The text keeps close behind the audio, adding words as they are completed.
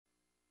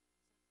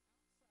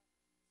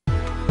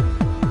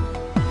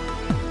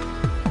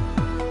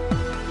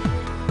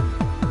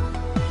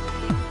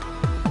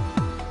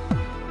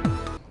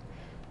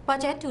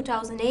Budget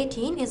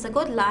 2018 is a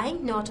good lie,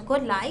 not a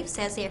good life,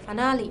 says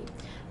Irfan Ali.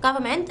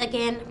 Government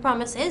again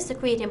promises to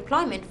create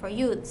employment for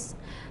youths.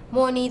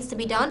 More needs to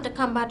be done to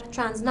combat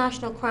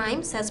transnational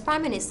crime, says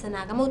Prime Minister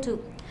Nagamootoo.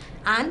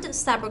 And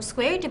Stabrook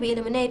Square to be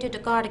illuminated to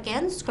guard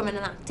against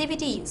criminal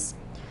activities.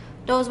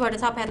 Those were the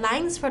top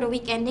headlines for the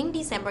week ending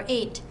December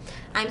 8.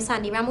 I'm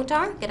Sandy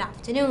Ramutar. Good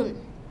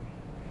afternoon.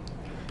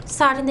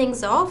 Starting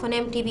things off on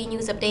MTV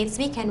News Updates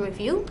Weekend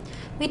Review,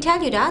 we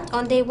tell you that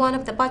on day one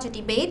of the budget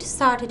debate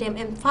started in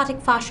emphatic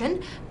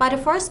fashion by the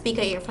first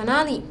speaker, Irfan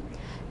Ali.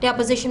 The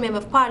opposition member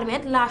of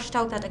parliament lashed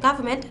out at the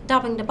government,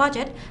 dubbing the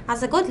budget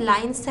as a good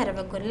lie instead of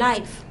a good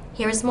life.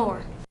 Here is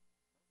more.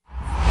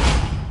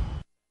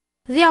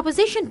 The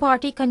opposition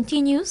party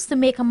continues to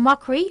make a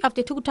mockery of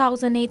the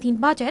 2018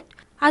 budget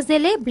as they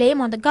lay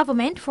blame on the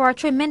government for a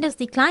tremendous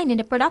decline in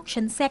the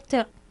production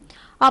sector.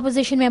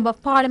 Opposition Member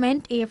of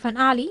Parliament Irfan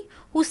Ali,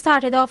 who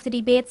started off the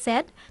debate,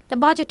 said the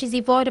budget is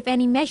devoid of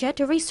any measure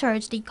to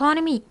resurge the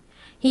economy.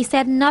 He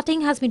said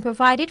nothing has been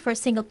provided for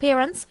single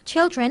parents,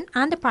 children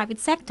and the private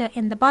sector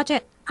in the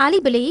budget. Ali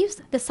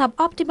believes the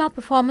suboptimal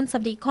performance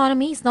of the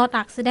economy is not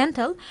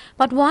accidental,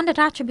 but one that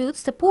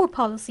attributes to poor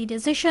policy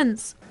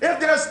decisions. If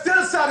they are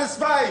still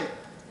satisfied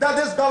that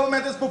this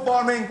government is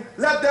performing,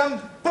 let them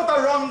put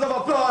a round of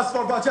applause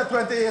for Budget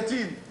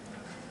 2018.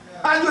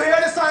 And you hear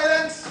the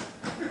silence?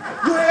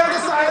 You hear the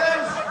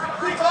silence?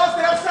 Because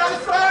they are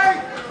satisfied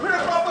with the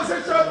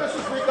proposition, Mr.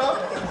 Speaker.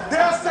 They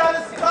are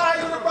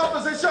satisfied with the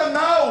proposition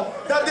now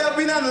that they have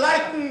been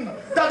enlightened,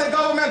 that the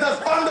government has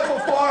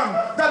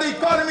underperformed, that the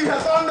economy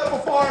has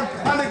underperformed,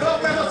 and the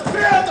government has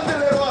failed to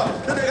deliver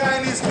to the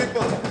Guyanese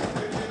people.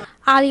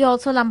 Ali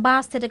also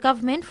lambasted the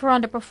government for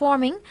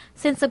underperforming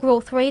since the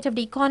growth rate of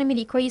the economy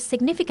decreased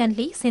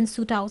significantly since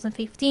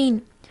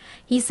 2015.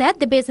 He said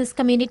the business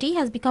community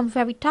has become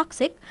very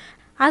toxic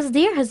as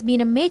there has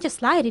been a major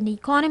slide in the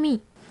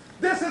economy.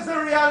 This is the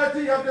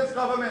reality of this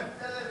government.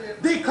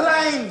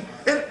 Decline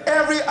in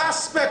every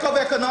aspect of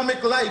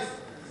economic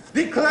life.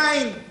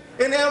 Decline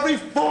in every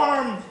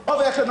form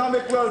of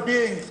economic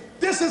well-being.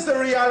 This is the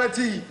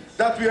reality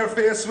that we are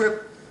faced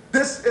with.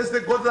 This is the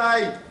good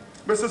lie,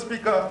 Mr.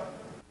 Speaker.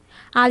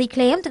 Ali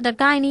claimed that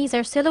Guyanese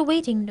are still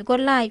awaiting the good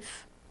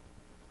life.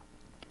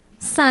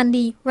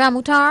 Sandy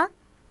Ramutar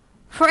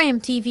for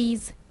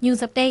MTV's News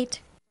Update.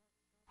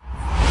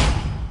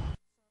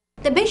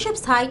 The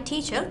Bishop's High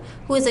teacher,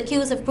 who is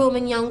accused of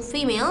grooming young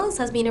females,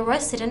 has been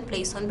arrested and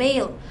placed on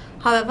bail.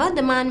 However,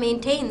 the man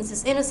maintains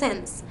his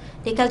innocence.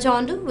 Nikhil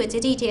Jondu with the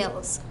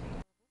details.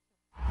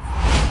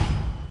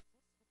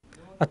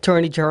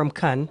 Attorney Jerome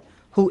Khan,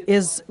 who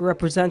is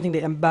representing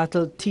the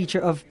embattled teacher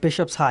of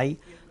Bishop's High,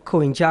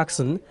 Cohen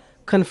Jackson,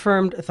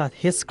 confirmed that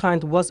his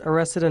client was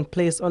arrested and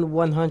placed on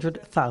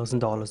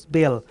 $100,000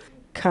 bail.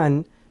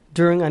 Khan,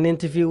 during an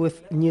interview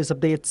with News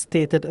Update,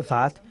 stated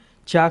that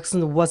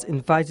Jackson was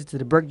invited to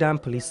the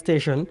Bergdam police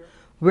station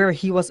where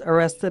he was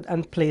arrested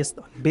and placed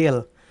on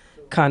bail.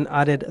 Khan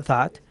added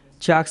that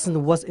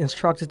Jackson was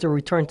instructed to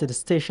return to the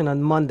station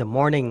on Monday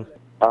morning.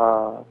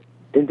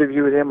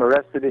 Interviewed him,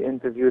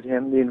 interviewed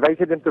him. They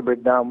invited him to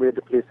Bergdam where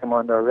to place him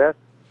under arrest.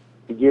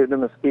 He gave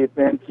them a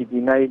statement. He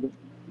denied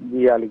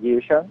the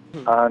allegation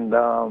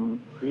and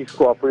he's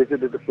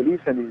cooperated with the police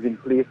and he's been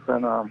placed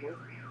on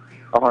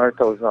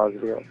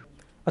 $100,000 bail.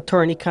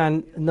 Attorney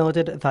Khan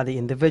noted that the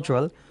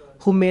individual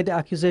who made the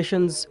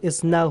accusations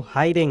is now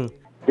hiding.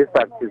 This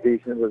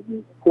accusation was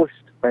being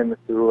pushed by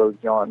Mr. Roel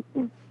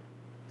Johnson,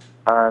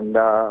 and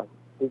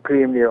who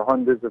claimed there are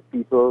hundreds of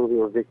people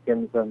who are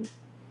victims, and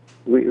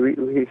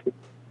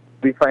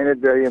we find it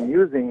very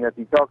amusing that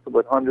he talks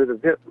about hundreds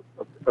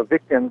of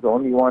victims,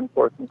 only one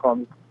person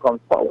comes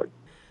forward.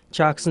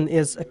 Jackson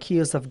is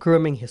accused of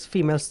grooming his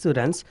female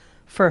students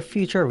for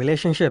future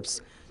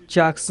relationships.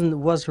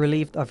 Jackson was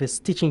relieved of his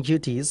teaching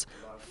duties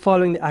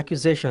following the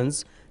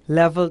accusations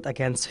leveled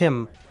against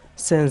him.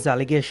 Since the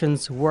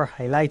allegations were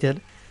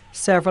highlighted,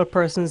 several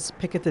persons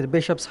picketed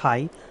Bishop's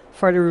High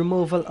for the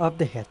removal of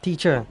the head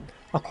teacher.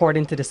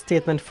 According to the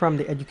statement from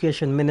the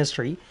Education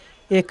Ministry,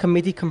 a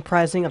committee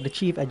comprising of the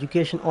Chief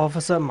Education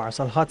Officer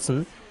Marcel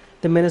Hudson,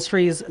 the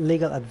ministry's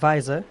legal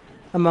advisor,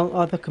 among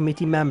other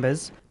committee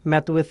members,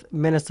 met with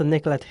Minister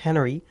Nicolette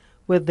Henry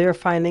with their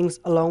findings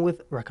along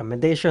with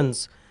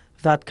recommendations.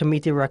 That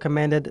committee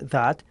recommended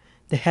that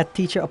the head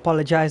teacher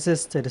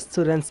apologizes to the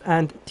students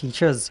and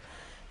teachers.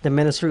 The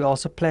ministry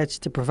also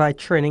pledged to provide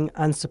training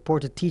and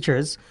support to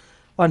teachers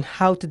on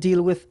how to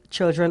deal with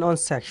children on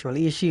sexual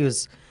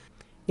issues.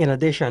 In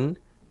addition,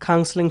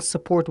 counseling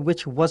support,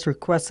 which was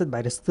requested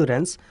by the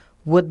students,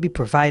 would be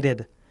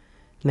provided.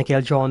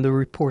 Nikhil Jondu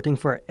reporting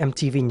for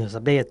MTV News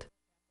Update.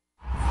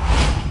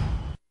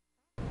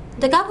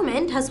 The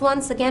government has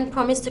once again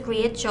promised to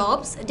create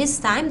jobs. This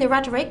time, the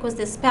rhetoric was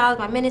dispelled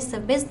by Minister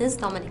of Business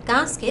Dominic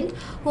Gaskin,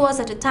 who was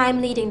at the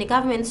time leading the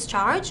government's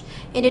charge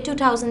in the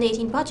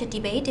 2018 budget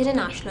debate in the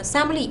National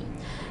Assembly.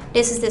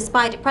 This is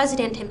despite the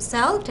President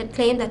himself had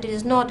claimed that it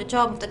is not the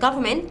job of the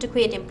government to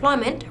create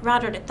employment,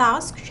 rather the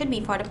task should be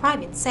for the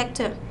private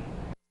sector.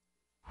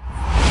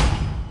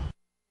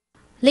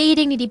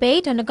 Leading the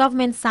debate on the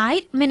government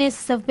side,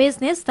 Minister of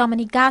Business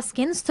Dominic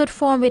Gaskin stood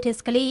firm with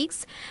his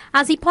colleagues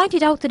as he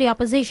pointed out to the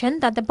opposition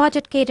that the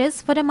budget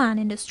caters for the man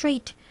in the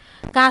street.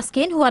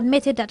 Gaskin, who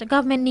admitted that the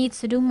government needs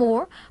to do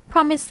more,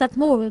 promised that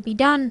more will be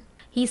done.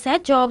 He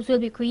said jobs will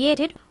be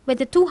created with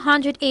the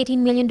 $218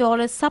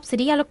 million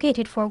subsidy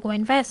allocated for Go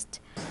Invest.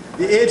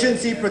 The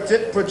agency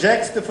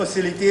projects to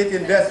facilitate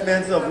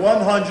investments of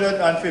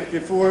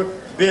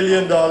 $154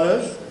 billion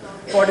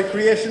for the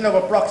creation of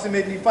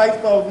approximately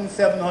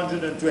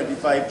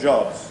 5,725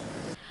 jobs.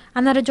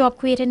 Another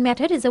job-creating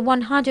method is the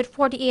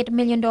 $148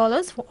 million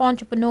for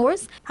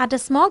entrepreneurs at the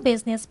Small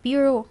Business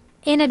Bureau.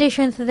 In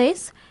addition to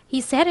this,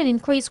 he said an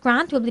increased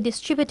grant will be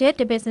distributed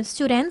to business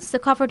students to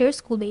cover their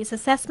school-based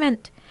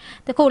assessment.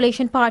 The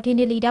coalition party in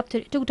the lead-up to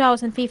the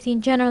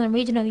 2015 general and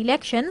regional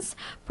elections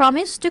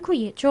promised to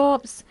create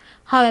jobs.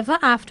 However,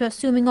 after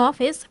assuming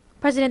office,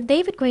 President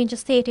David Granger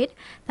stated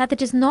that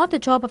it is not the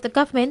job of the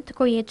government to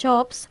create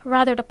jobs,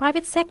 rather the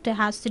private sector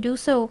has to do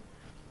so.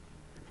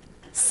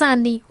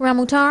 Sandy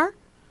Ramutar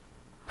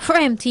for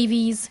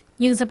MTV's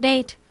News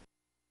Update.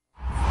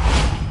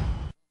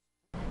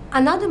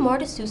 Another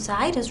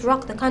murder-suicide has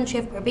rocked the country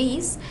of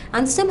Berbice,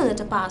 and similar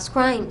to past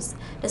crimes.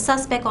 The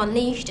suspect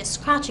unleashed a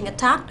scratching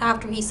attack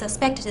after he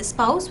suspected his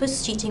spouse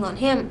was cheating on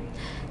him.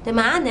 The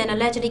man then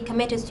allegedly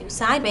committed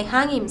suicide by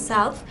hanging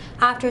himself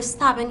after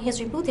stabbing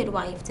his reputed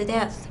wife to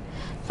death.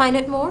 Find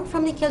out more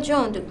from Nikhil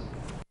Jondu.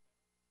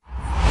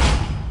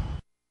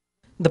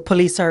 The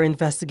police are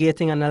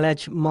investigating an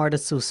alleged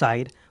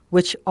murder-suicide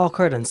which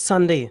occurred on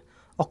Sunday.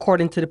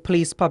 According to the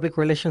police public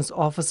relations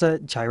officer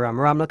Jairam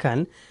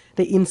Ramlakan,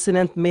 the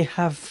incident may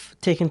have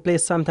taken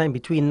place sometime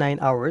between 9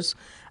 hours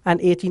and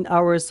 18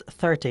 hours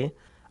 30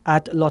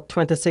 at Lot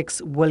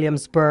 26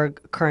 Williamsburg,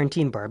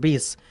 Quarantine,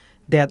 Berbice.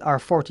 Dead are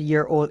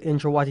 40-year-old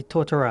Indrawati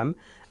Totaram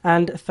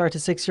and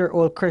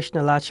 36-year-old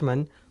Krishna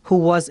Lachman, who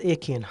was a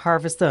cane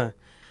harvester.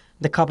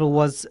 The couple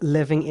was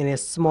living in a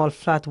small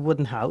flat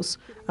wooden house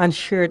and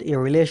shared a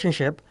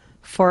relationship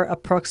for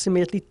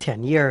approximately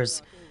 10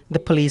 years. The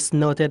police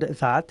noted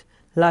that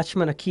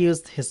Lachman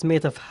accused his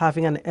mate of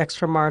having an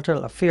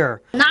extramarital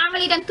affair.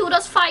 Normally, them two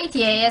just fight,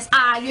 yes.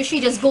 You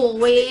should just go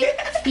away.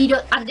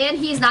 And then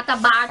he's not a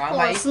bad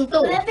person,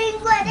 too.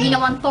 He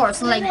not one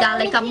person like that,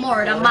 like a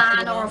murder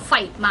man or a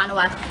fight man. Or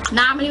what.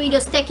 Normally, we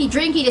just take a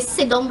drink, he just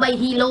sit down by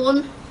he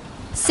alone,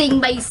 sing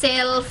by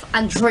himself,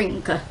 and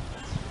drink.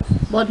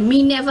 But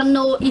me never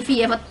know if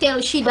he ever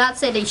tell she that,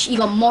 said that he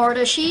gonna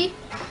murder she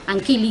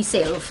and kill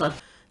himself.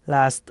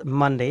 Last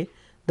Monday,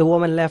 the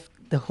woman left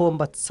the home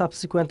but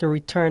subsequently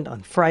returned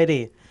on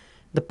Friday.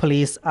 The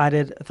police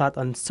added that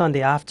on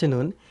Sunday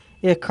afternoon,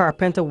 a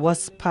carpenter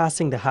was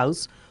passing the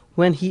house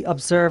when he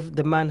observed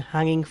the man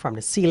hanging from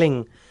the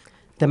ceiling.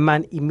 The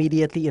man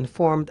immediately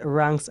informed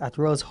ranks at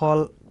Rose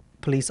Hall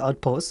police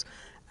outpost,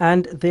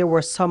 and they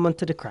were summoned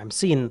to the crime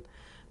scene.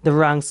 The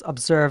ranks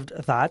observed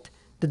that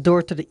the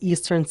door to the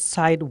eastern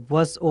side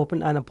was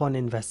open and upon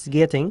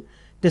investigating,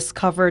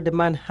 discovered the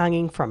man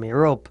hanging from a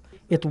rope.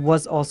 It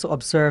was also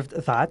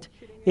observed that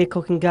a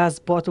cooking gas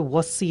bottle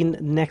was seen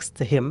next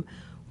to him,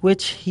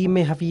 which he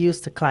may have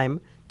used to climb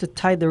to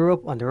tie the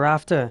rope on the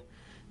rafter.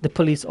 The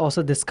police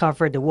also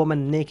discovered the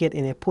woman naked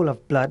in a pool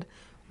of blood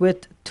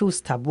with 2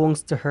 stab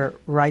wounds to her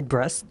right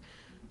breast,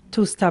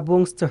 2 stab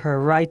wounds to her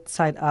right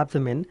side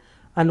abdomen,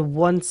 and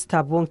 1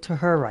 stab wound to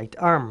her right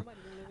arm.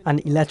 An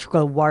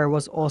electrical wire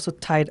was also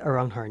tied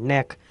around her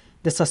neck.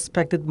 The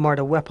suspected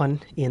murder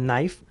weapon, a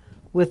knife,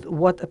 with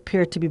what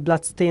appeared to be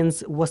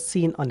bloodstains, was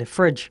seen on the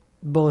fridge.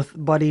 Both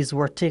bodies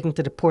were taken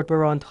to the Port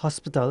Morant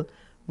Hospital,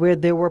 where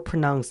they were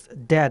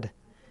pronounced dead.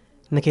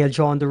 Nikhil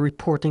Jondu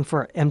reporting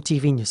for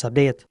MTV News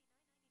Update.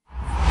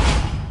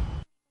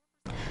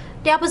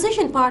 The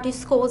opposition party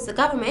scolds the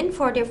government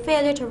for their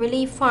failure to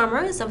relieve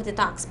farmers of the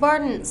tax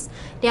burdens.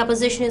 The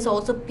opposition is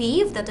also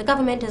peeved that the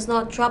government has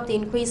not dropped the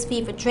increased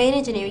fee for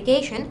drainage and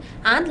irrigation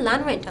and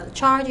land rental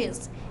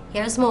charges.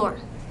 Here's more.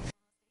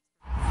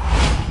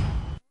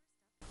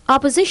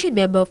 Opposition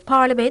Member of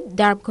Parliament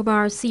Dharm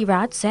Kumar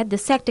Siraj said the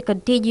sector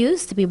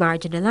continues to be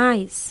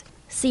marginalized.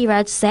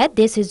 Siraj said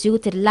this is due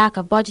to the lack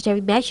of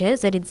budgetary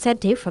measures and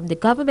incentive from the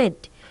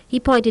government. He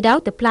pointed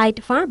out the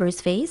plight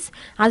farmers face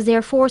as they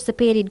are forced to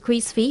pay an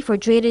increased fee for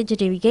drainage and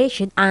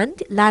irrigation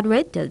and land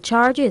rental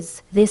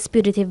charges. This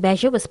punitive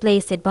measure was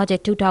placed in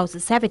Budget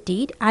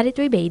 2017 and it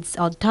remains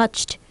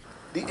untouched.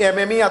 The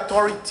MMA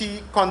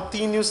authority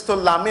continues to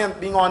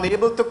lament being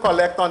unable to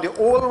collect on the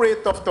old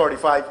rate of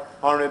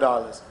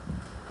 $3,500.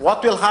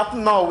 What will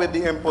happen now with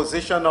the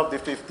imposition of the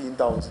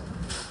 $15,000?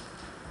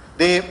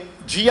 The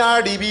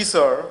GRDB,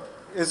 sir,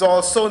 is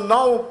also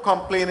now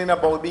complaining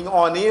about being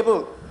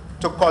unable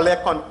to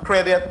collect on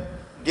credit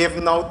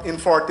given out in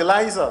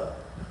fertilizer.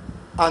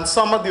 And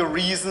some of the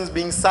reasons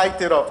being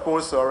cited, of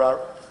course, are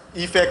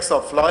effects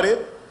of flooding,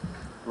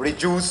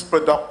 reduced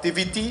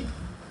productivity,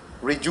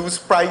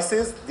 reduced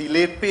prices,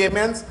 delayed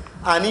payments,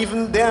 and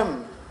even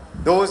the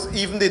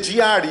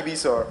GRDB,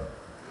 sir,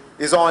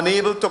 is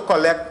unable to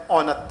collect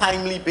on a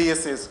timely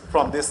basis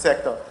from this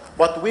sector.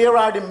 But where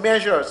are the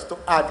measures to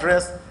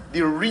address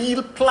the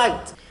real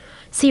plight?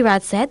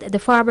 CRAD said the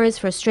farmers'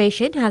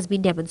 frustration has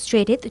been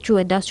demonstrated through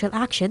industrial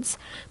actions,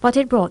 but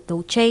it brought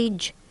no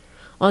change.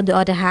 On the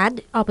other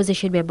hand,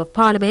 Opposition Member of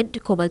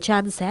Parliament Komal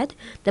Chand said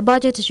the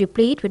budget is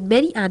replete with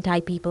many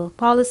anti-people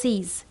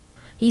policies.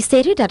 He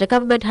stated that the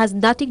government has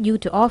nothing new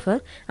to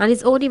offer and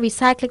is only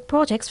recycling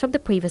projects from the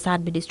previous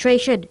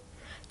administration.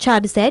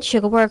 Chand said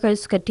sugar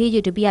workers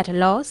continue to be at a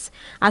loss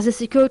as the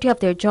security of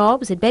their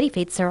jobs and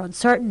benefits are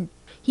uncertain.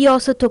 He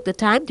also took the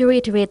time to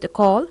reiterate the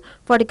call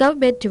for the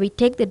government to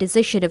rethink the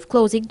decision of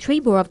closing 3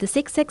 more of the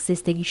 6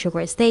 existing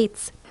sugar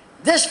estates.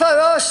 This for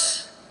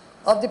us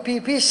of the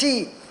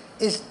PPC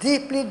is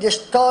deeply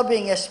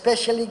disturbing,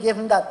 especially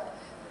given that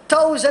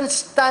thousands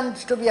stand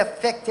to be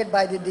affected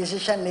by the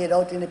decision laid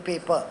out in the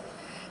paper.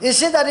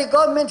 Is it that the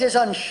government is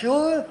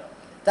unsure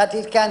that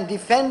it can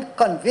defend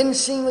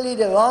convincingly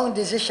the wrong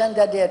decision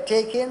that they are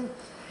taking?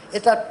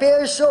 It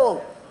appears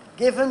so,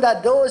 given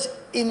that those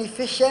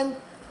inefficient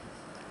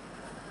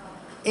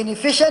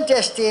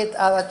estates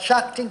are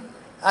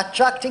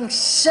attracting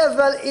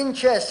several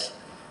interests,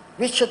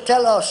 which should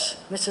tell us,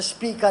 Mr.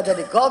 Speaker, that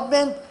the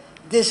government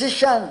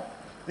decision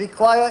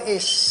require a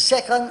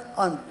second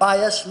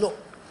unbiased look.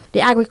 The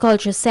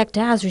agriculture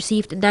sector has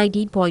received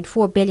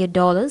 $19.4 billion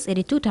in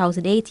the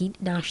 2018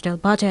 national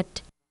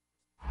budget.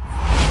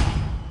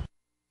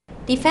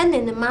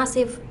 Defending the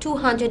massive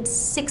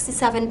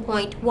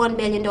 $267.1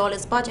 million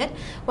budget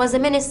was the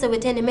minister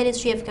within the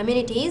Ministry of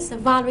Communities,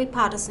 Valerie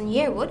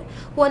Patterson-Yearwood,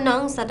 who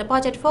announced that the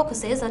budget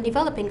focuses on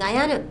developing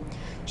Guyana.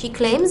 She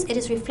claims it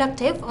is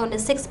reflective on the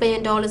 $6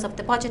 billion of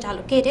the budget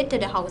allocated to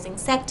the housing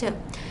sector.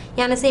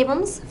 Yanis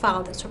Abrams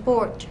filed this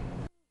report.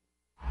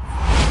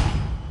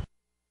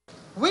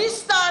 We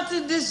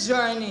started this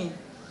journey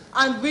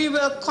and we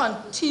will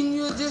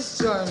continue this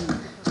journey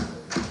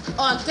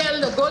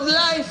until the good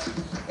life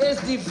is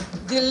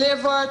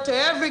delivered to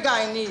every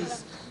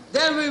Guyanese.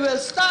 Then we will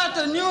start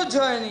a new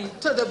journey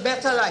to the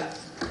better life.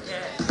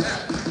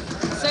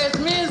 So it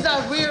means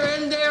that we're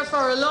in there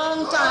for a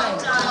long time.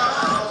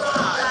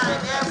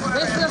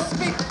 Mr.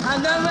 Speaker,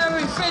 and then when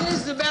we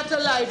finish the better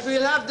life,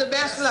 we'll have the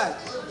best life.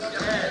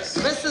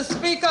 Mr.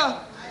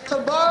 Speaker, to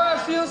borrow a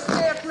few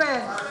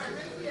statements,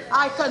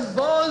 I can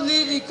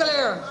boldly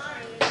declare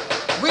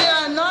we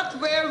are not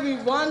where we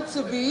want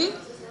to be,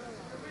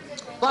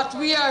 but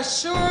we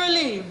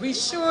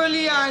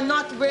surely are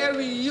not where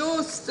we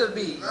used to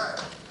be.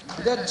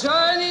 The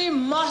journey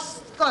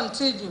must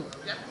continue.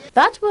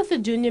 That was the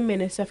Junior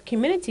Minister of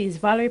Communities,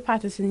 Valerie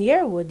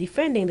Patterson-Yearwood,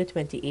 defending the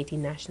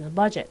 2018 national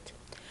budget.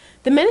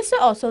 The minister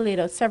also laid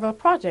out several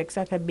projects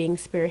that are being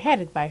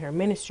spearheaded by her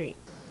ministry.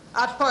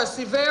 At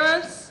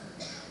Perseverance,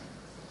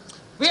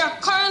 we are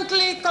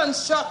currently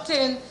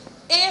constructing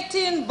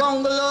 18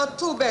 bungalow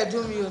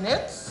 2-bedroom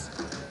units,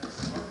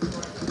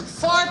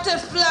 40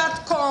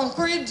 flat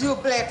concrete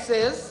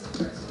duplexes.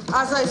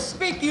 As I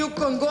speak, you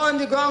can go on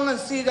the ground and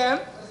see them.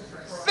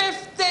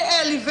 50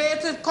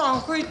 elevated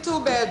concrete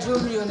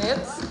 2-bedroom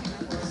units,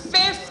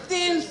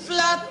 15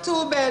 flat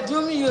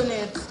 2-bedroom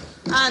units,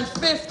 and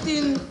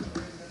 15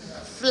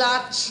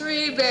 flat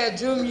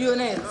 3-bedroom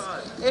units.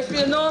 If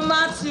you know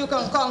maths, you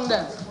can count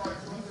them.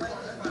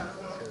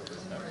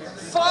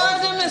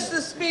 Further, Mr.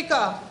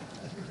 Speaker,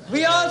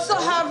 we also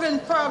have in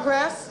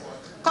progress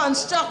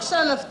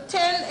construction of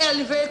 10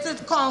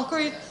 elevated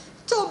concrete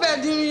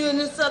 2-bedroom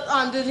units at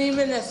Underneath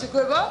in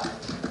Essequibo,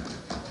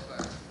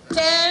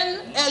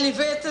 10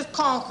 elevated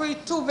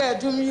concrete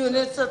 2-bedroom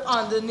units at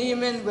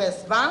Underneath in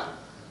West Bank,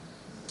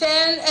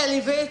 10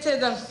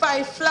 elevated and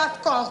 5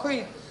 flat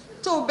concrete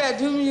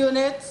 2-bedroom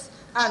units,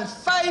 and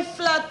 5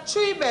 flat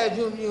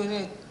 3-bedroom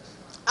units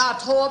at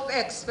Hope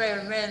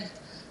Experiment,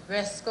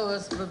 West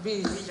Coast,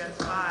 Berbice.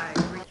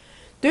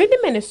 During the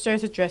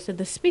minister's address to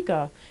the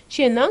Speaker,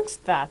 she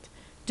announced that,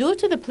 due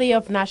to the plea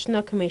of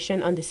National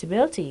Commission on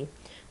Disability,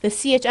 the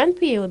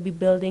CHNPA will be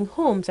building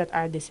homes that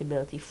are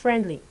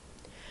disability-friendly.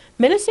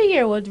 Minister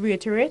Yearwood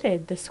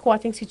reiterated the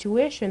squatting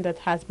situation that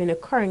has been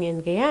occurring in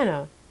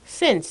Guyana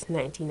since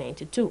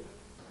 1992.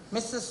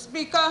 Mr.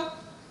 Speaker,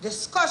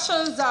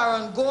 discussions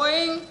are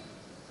ongoing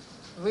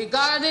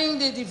regarding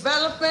the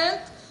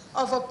development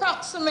of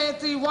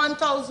approximately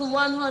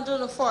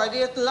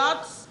 1,148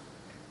 lots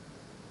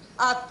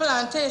at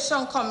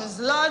Plantation Commons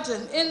Lodge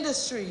and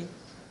Industry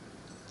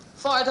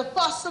for the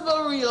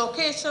possible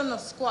relocation of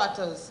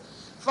squatters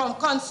from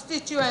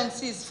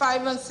constituencies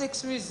 5 and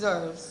 6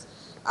 reserves,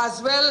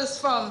 as well as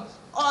from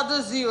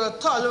other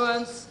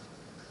zero-tolerance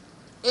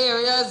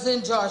areas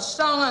in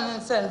Georgetown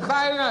and its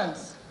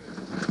environs.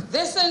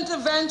 This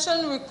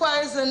intervention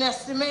requires an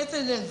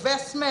estimated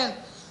investment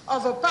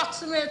of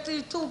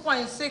approximately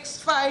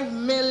 $2.65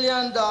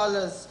 million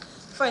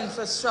for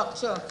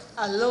infrastructure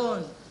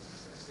alone.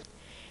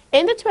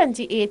 In the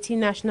 2018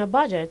 national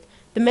budget,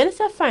 the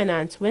Minister of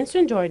Finance,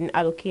 Winston Jordan,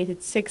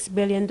 allocated $6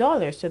 billion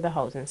to the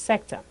housing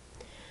sector.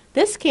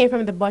 This came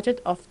from the budget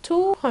of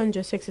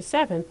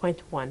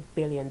 $267.1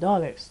 billion.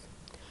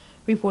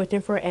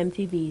 Reporting for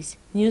MTV's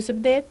News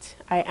Update,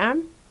 I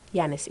am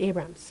Yanis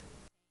Abrams.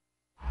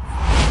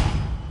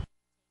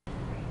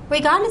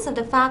 Regardless of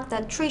the fact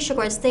that 3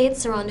 sugar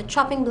states are on the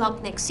chopping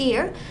block next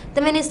year, the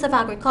Minister of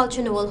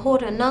Agriculture, Noel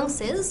Hoare,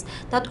 announces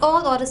that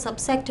all other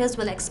subsectors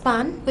will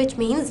expand, which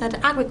means that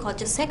the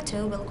agriculture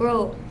sector will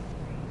grow.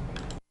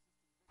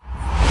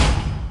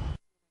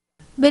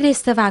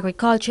 Minister of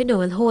Agriculture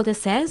Noel Hoare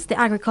says the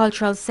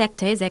agricultural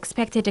sector is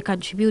expected to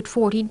contribute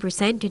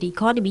 14% to the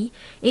economy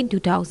in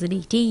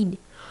 2018.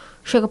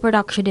 Sugar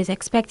production is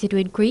expected to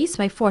increase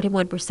by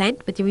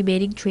 41% with the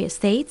remaining 3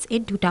 estates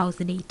in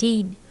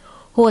 2018.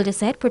 Hoare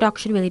said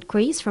production will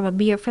increase from a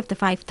mere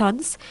 55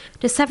 tons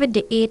to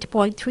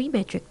 78.3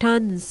 metric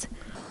tons.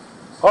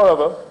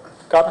 However,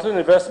 capital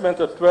investment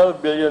of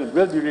 $12 billion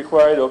will be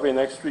required over the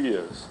next 3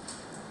 years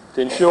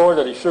to ensure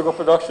that the sugar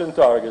production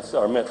targets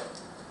are met.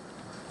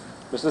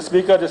 Mr.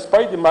 Speaker,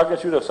 despite the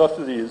magnitude of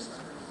subsidies,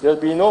 there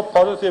will be no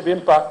positive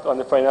impact on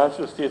the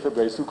financial state of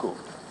Gaisuco.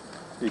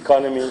 The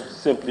economy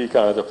simply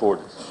cannot afford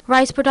it.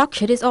 Rice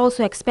production is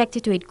also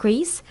expected to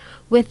increase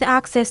with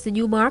access to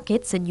new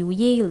markets and new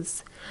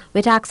yields.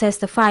 With access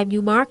to 5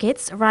 new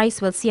markets,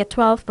 rice will see a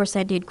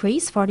 12%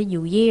 increase for the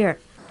new year.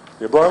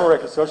 The Burma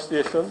Research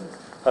Station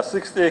has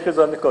 60 acres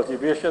under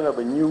cultivation of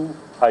a new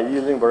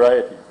high-yielding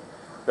variety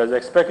that is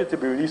expected to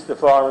be released to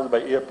farmers by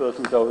April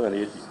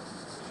 2018.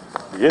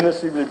 The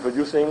industry will be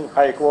producing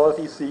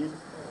high-quality seed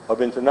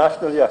of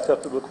internationally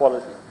acceptable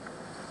quality,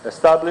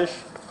 establish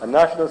a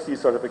national seed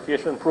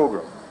certification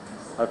program,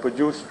 and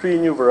produce 3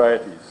 new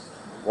varieties,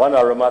 1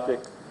 aromatic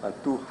and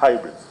 2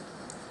 hybrids,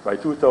 by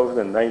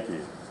 2019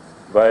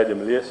 via the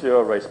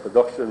Malaysia Rice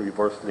Production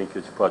Reverse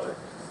Linkage Project.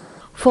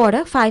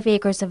 Further, 5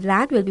 acres of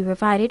land will be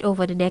provided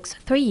over the next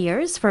 3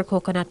 years for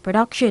coconut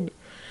production.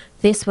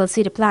 This will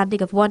see the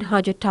planting of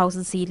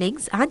 100,000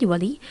 seedlings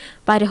annually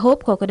by the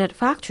Hope Coconut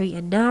Factory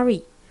in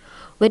Nari.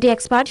 With the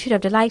expansion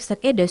of the livestock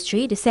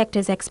industry, the sector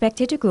is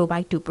expected to grow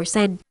by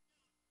 2%.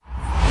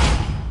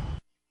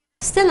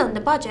 Still on the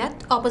budget,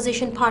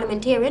 opposition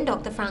parliamentarian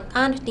Dr. Frank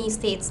Anthony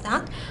states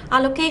that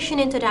allocation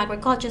into the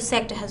agriculture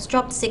sector has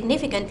dropped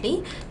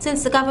significantly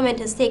since the government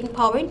has taken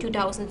power in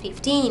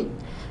 2015.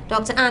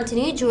 Dr.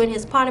 Anthony, during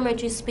his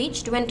parliamentary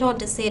speech, went on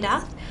to say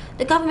that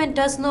the government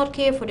does not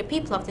care for the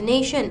people of the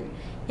nation.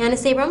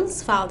 Yanis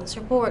Abrams filed this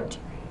report.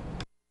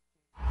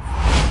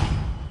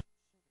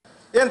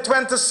 In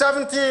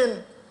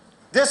 2017,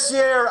 this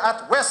year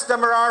at West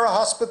Demerara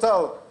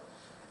Hospital,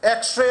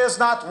 X-ray is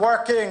not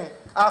working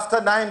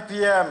after 9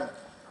 p.m.,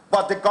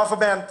 but the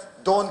government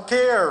don't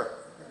care.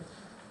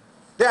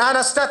 The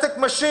anesthetic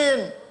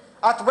machine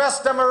at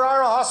West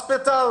Demerara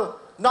Hospital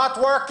not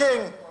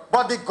working,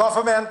 but the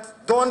government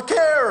don't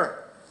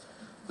care.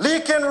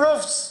 Leaking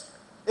roofs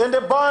in the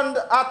bund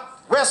at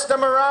West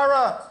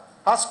Demerara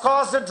has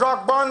caused the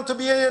drug bund to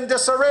be in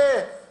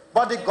disarray,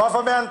 but the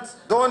government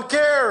don't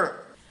care.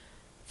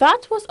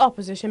 That was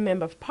Opposition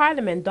Member of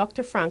Parliament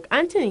Dr. Frank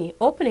Anthony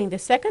opening the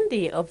second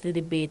day of the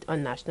debate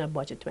on National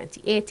Budget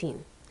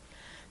 2018.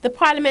 The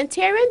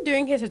parliamentarian,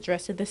 during his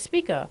address to the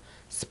Speaker,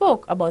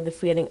 spoke about the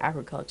failing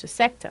agriculture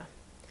sector.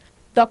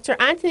 Dr.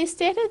 Anthony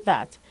stated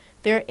that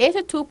there is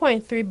a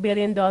 $2.3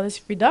 billion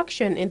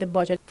reduction in the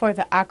budget for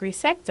the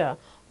agri-sector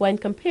when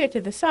compared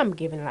to the sum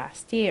given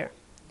last year.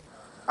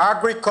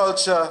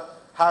 Agriculture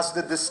has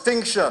the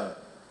distinction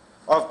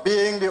of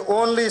being the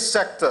only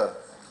sector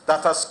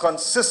that has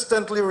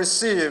consistently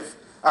received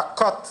a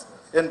cut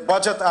in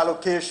budget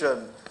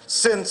allocation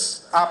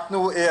since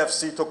APNU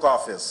AFC took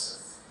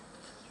office.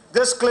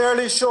 This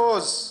clearly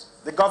shows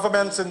the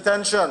government's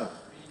intention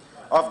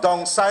of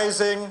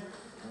downsizing,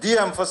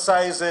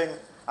 de-emphasizing,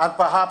 and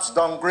perhaps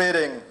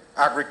downgrading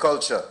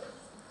agriculture.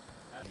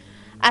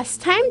 As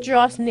time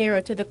draws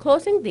nearer to the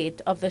closing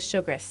date of the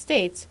sugar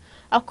estates,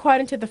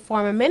 according to the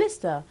former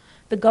minister,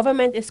 the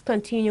government is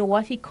continuing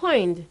what he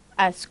coined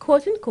as,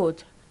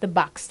 quote-unquote, the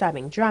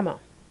backstabbing drama.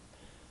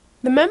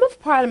 The Member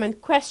of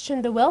Parliament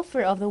questioned the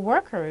welfare of the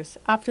workers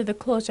after the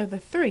closure of the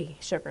 3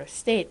 sugar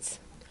estates.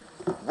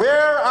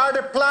 Where are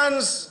the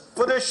plans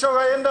for the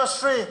sugar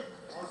industry?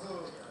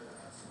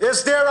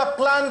 Is there a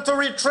plan to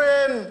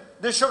retrain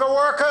the sugar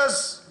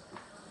workers?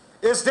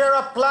 Is there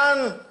a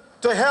plan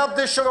to help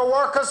the sugar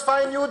workers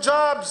find new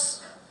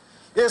jobs?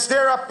 Is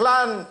there a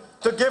plan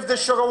to give the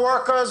sugar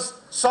workers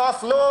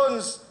soft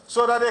loans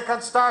so that they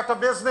can start a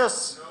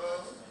business?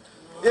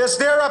 Is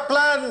there a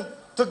plan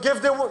to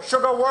give the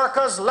sugar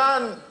workers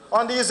land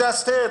on these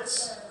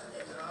estates?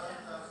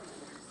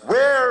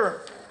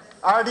 Where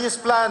are these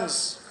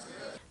plans?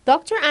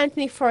 Dr.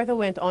 Anthony further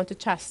went on to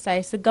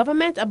chastise the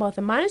government about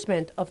the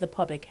management of the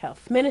Public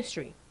Health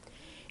Ministry.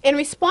 In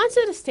response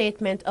to the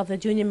statement of the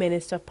Junior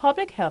Minister of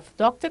Public Health,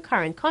 Dr.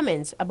 Karen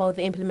Cummins, about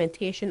the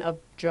implementation of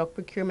drug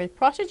procurement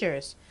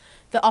procedures,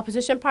 the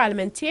opposition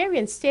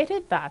parliamentarian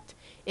stated that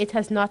it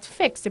has not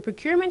fixed the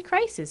procurement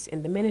crisis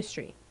in the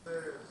ministry.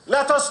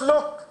 Let us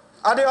look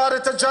at the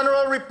Auditor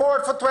General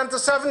report for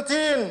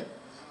 2017,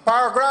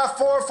 paragraph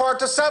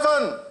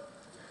 447,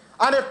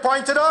 and it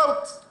pointed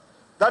out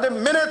that the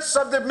minutes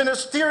of the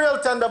Ministerial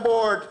Tender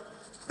Board,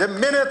 the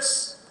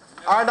minutes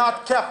are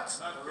not kept.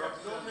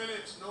 No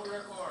minutes, no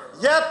record.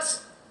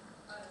 Yet,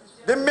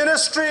 the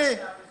ministry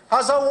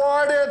has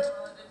awarded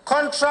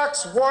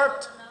contracts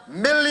worth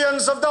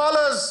millions of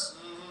dollars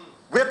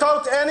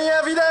without any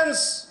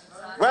evidence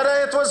whether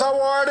it was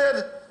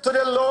awarded to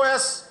the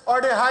lowest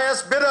or the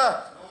highest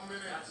bidder,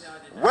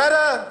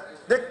 whether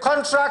the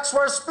contracts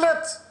were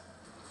split,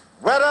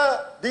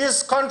 whether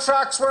these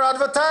contracts were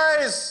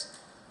advertised,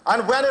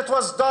 and when it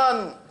was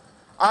done,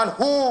 and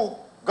who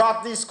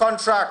got these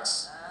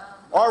contracts,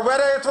 or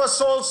whether it was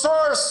sole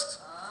sourced,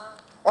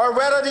 or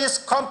whether these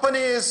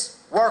companies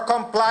were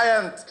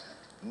compliant.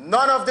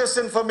 None of this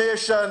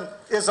information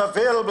is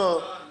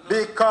available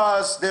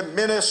because the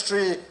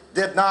ministry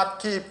did not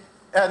keep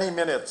any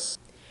minutes.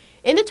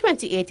 In the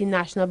 2018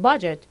 national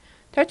budget,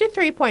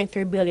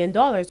 $33.3 billion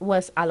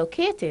was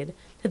allocated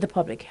to the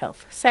public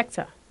health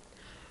sector.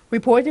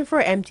 Reporting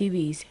for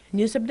MTV's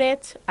News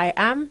Update, I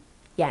am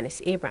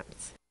Yanis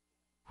Abrams.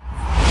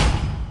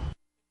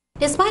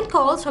 Despite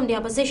calls from the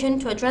opposition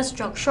to address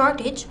drug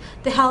shortage,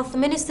 the health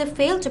minister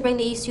failed to bring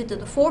the issue to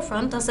the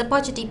forefront as the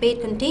budget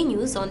debate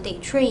continues on day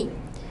 3.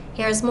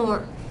 Here's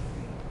more.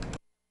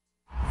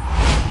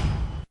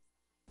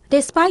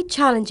 Despite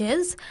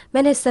challenges,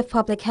 Minister of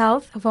Public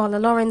Health, Vola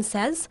Lawrence,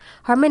 says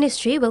her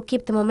ministry will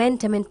keep the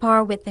momentum in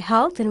par with the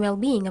health and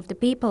well-being of the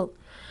people.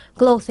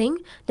 Gloating,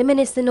 the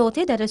minister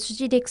noted that a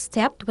strategic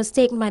step was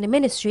taken by the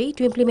ministry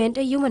to implement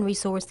a human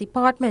resource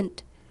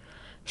department.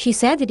 She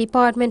said the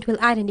department will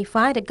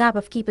identify the gap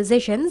of key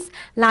positions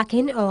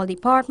lacking in all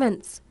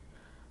departments.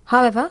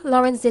 However,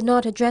 Lawrence did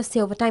not address the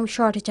overtime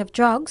shortage of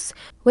drugs,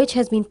 which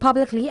has been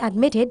publicly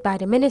admitted by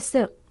the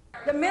minister.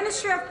 The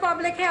Ministry of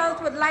Public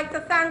Health would like to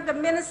thank the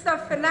Minister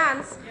of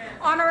Finance,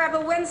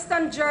 Honorable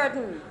Winston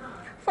Jordan,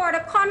 for the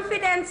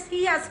confidence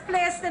he has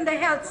placed in the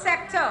health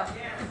sector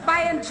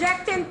by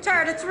injecting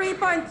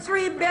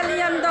 $33.3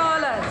 billion,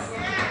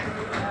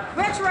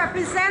 which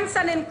represents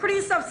an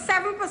increase of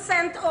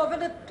 7% over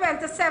the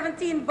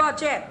 2017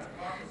 budget,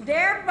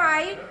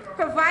 thereby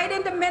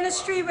providing the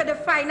ministry with the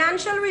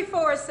financial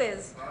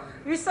resources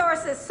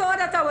so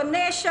that our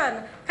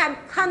nation can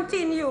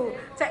continue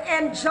to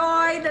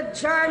enjoy the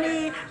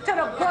journey to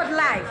the good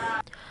life.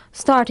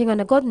 Starting on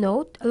a good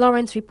note,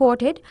 Lawrence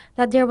reported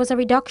that there was a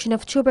reduction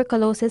of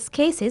tuberculosis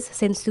cases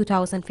since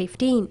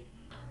 2015.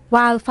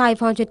 While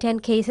 510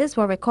 cases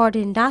were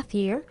recorded in that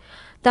year,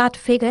 that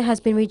figure has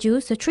been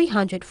reduced to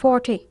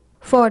 340.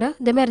 Further,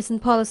 the medicine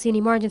policy and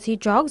emergency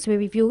drugs were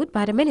reviewed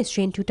by the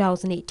ministry in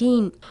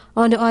 2018.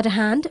 On the other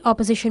hand,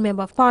 Opposition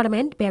Member of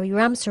Parliament Barry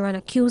Ramsaran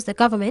accused the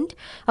government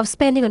of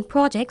spending on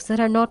projects that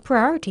are not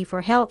priority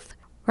for health.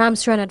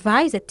 Ramsaran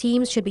advised that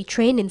teams should be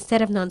trained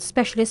instead of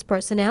non-specialist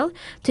personnel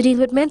to deal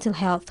with mental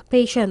health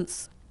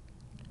patients.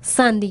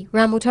 Sandy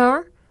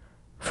Ramutar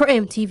for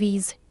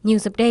MTV's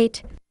News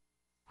Update.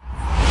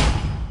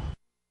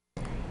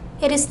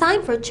 It is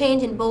time for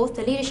change in both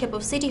the leadership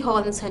of City Hall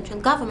and central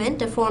government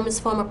to form his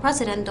former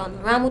president,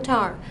 Donald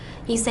Ramutar.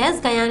 He says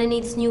Guyana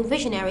needs new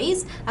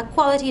visionaries, a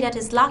quality that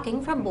is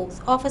lacking from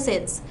both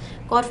offices.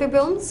 Godfrey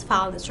Brooms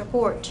filed this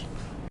report.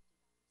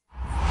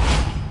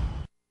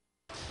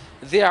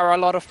 There are a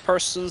lot of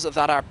persons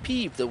that are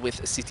peeved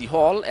with City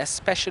Hall,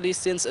 especially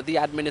since the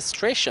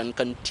administration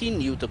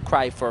continue to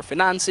cry for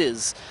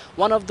finances.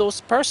 One of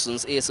those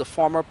persons is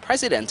former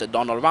President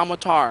Donald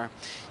Ramutar.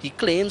 He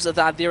claims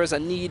that there is a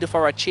need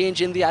for a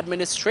change in the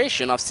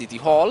administration of City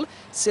Hall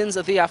since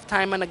they have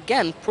time and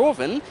again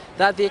proven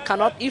that they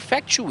cannot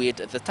effectuate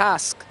the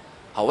task.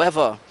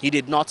 However, he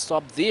did not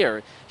stop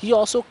there. He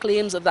also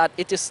claims that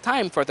it is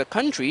time for the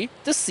country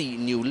to see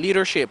new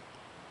leadership.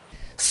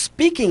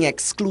 Speaking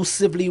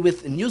exclusively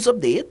with News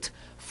Update,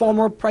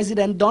 former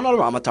President Donald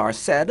Ramutar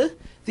said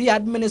the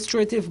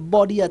administrative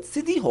body at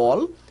City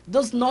Hall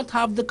does not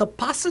have the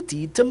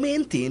capacity to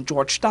maintain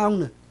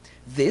Georgetown.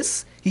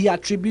 This he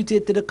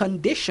attributed to the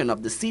condition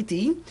of the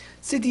city,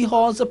 City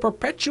Hall's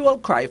perpetual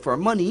cry for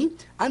money,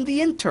 and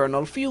the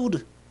internal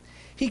feud.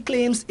 He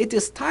claims it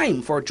is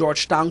time for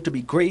Georgetown to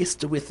be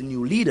graced with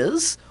new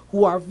leaders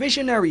who are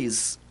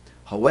visionaries.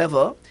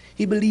 However,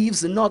 he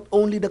believes not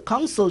only the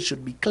council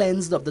should be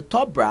cleansed of the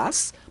top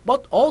brass,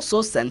 but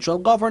also central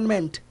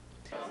government.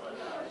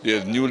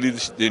 There's new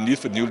leadership, the need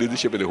for new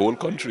leadership in the whole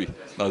country,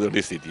 not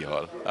only City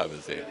Hall, I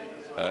would say.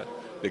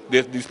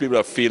 These people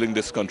are failing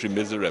this country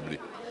miserably.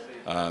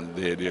 And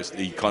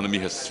the economy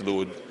has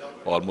slowed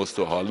almost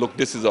to a halt. Look,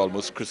 this is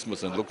almost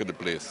Christmas, and look at the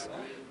place.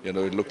 You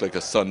know, it looked like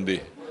a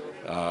Sunday.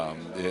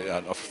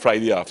 A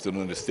Friday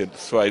afternoon,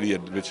 Friday,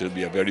 which will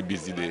be a very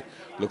busy day,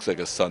 looks like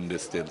a Sunday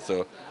still.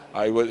 So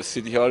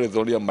City Hall is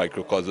only a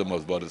microcosm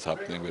of what is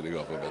happening with the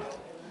government.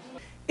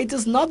 It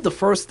is not the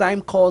first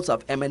time calls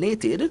have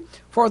emanated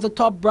for the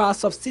top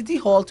brass of City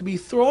Hall to be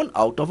thrown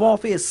out of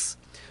office.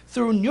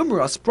 Through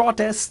numerous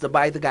protests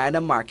by the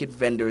Guyana Market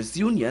Vendors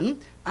Union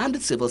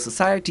and civil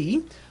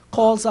society,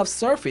 calls have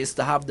surfaced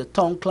to have the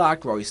town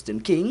clerk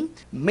Royston King,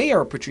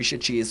 Mayor Patricia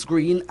Chase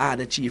Green,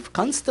 and the Chief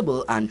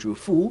Constable Andrew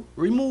Fu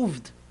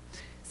removed.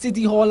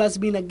 City Hall has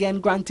been again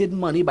granted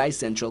money by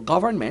central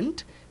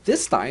government,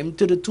 this time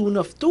to the tune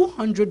of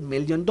 $200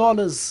 million.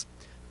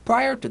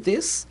 Prior to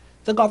this,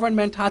 the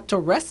government had to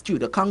rescue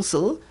the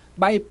council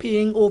by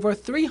paying over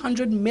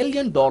 $300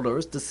 million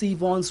to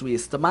Sevon's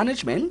Waste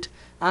Management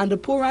and the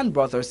Puran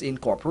Brothers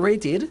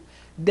Incorporated,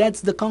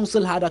 debts the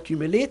council had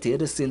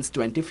accumulated since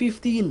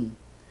 2015.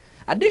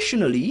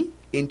 Additionally,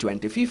 in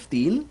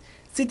 2015,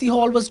 City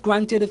Hall was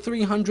granted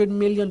 $300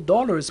 million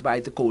by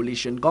the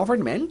coalition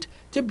government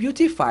to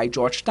beautify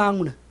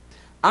Georgetown.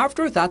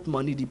 After that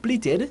money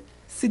depleted,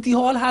 City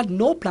Hall had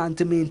no plan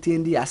to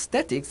maintain the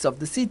aesthetics of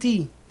the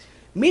city.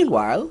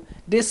 Meanwhile,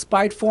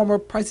 despite former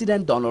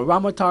President Donald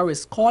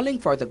Ramotaris calling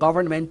for the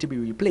government to be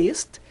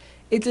replaced,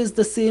 it is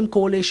the same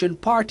coalition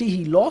party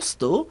he lost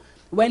to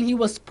when he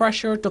was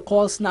pressured to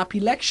call snap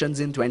elections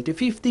in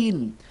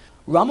 2015.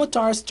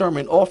 Ramotaris' term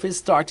in office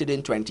started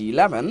in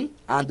 2011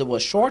 and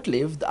was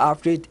short-lived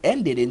after it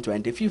ended in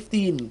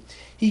 2015.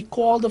 He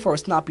called for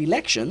snap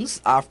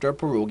elections after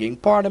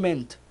proroguing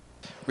Parliament.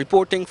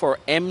 Reporting for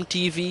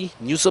MTV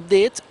News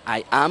Update,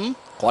 I am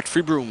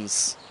Godfrey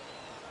Brooms.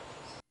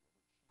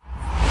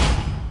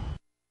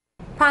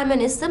 Prime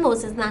Minister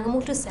Moses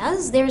Nagamootoo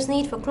says there is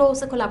need for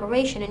closer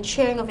collaboration and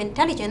sharing of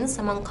intelligence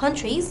among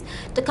countries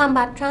to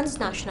combat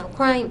transnational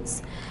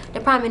crimes.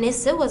 The Prime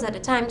Minister was at the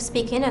time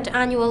speaking at the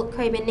annual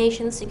Caribbean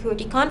Nations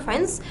Security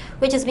Conference,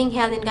 which is being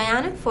held in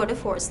Guyana for the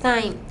first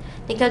time.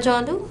 Nikhil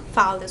Jondu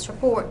filed this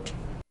report.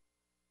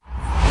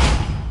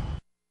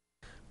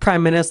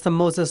 Prime Minister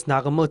Moses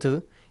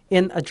Nagamootoo,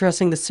 in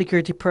addressing the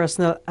security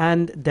personnel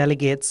and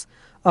delegates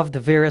of the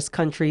various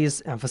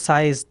countries,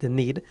 emphasized the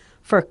need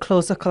for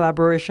closer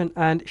collaboration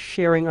and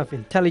sharing of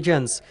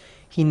intelligence.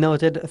 He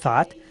noted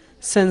that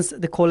since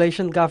the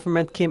coalition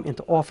government came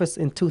into office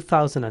in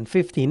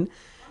 2015,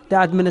 the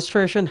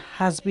administration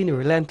has been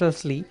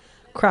relentlessly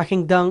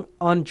cracking down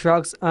on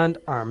drugs and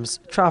arms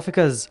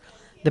traffickers.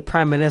 The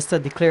Prime Minister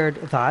declared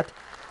that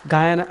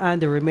Guyana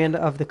and the remainder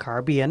of the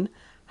Caribbean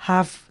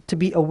have to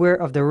be aware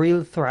of the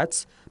real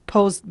threats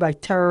posed by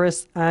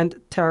terrorists and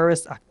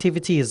terrorist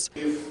activities.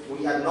 If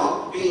we had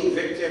not been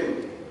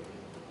victim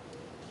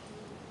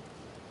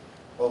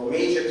of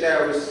major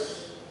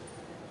terrorist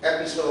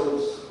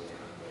episodes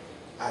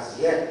as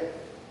yet,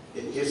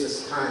 it gives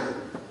us time.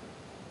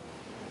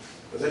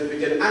 Because if we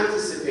can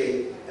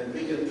anticipate and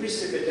we can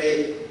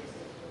precipitate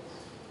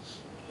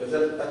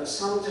that at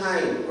some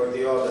time or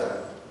the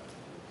other,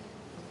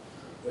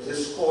 with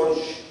this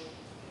scourge,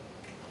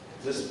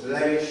 this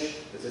blemish,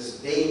 this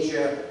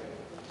danger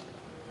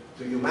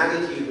to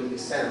humanity will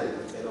descend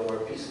in our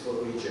peaceful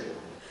region.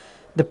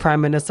 The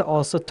Prime Minister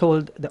also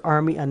told the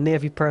Army and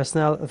Navy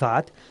personnel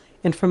that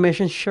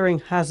information sharing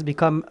has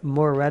become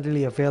more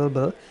readily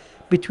available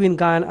between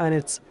Guyana and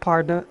its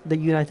partner, the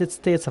United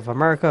States of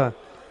America.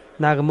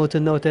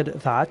 Nagamootoo noted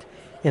that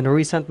in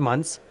recent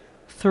months,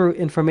 through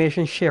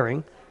information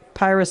sharing,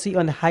 piracy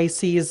on the high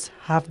seas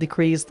have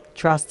decreased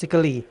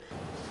drastically.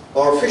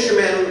 Our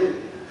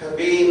fishermen have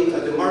been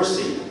at the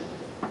mercy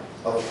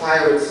of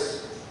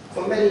pirates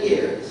for many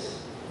years.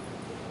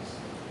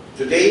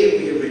 Today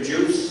we have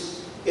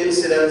reduced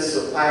incidents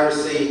of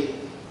piracy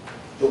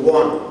to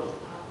 1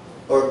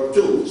 or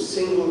 2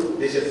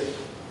 single-digit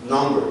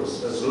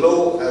numbers, as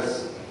low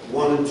as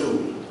 1 and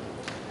 2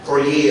 per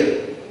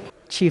year.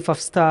 Chief of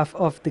Staff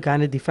of the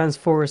Guyana Defense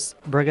Force,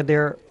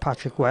 Brigadier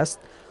Patrick West,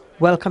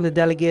 welcomed the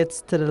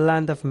delegates to the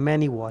land of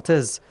many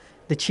waters.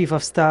 The Chief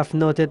of Staff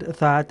noted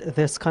that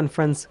this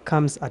conference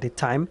comes at a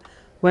time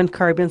when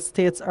Caribbean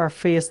states are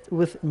faced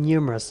with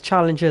numerous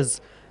challenges,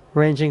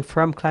 ranging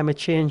from climate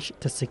change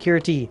to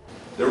security.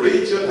 The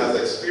region has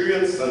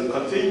experienced and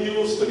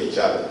continues to be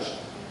challenged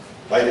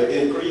by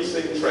the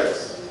increasing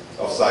threats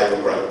of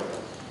cybercrime.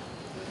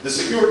 The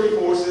security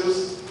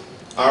forces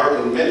are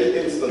in many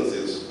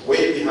instances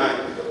way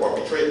behind the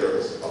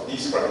perpetrators of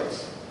these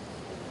crimes.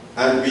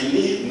 And we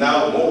need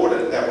now more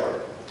than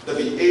ever to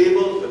be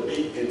able to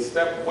be in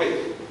step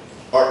with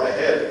or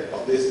ahead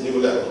of this new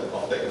level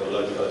of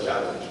technological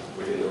challenge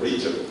within the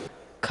region.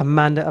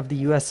 Commander of the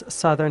U.S.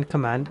 Southern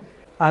Command,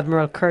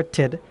 Admiral Kurt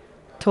Tidd,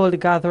 told the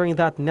gathering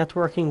that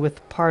networking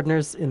with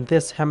partners in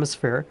this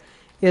hemisphere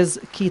is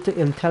key to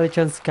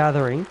intelligence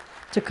gathering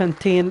to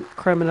contain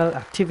criminal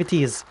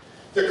activities.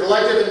 The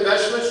collective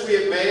investments we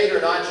have made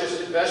are not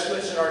just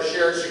investments in our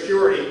shared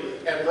security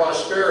and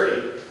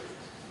prosperity.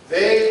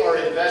 They are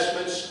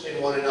investments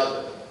in one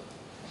another.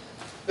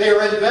 They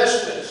are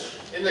investments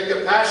in the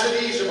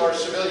capacities of our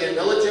civilian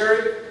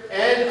military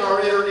and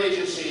our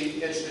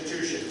interagency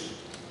institutions.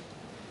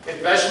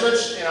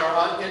 Investments in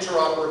our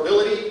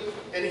interoperability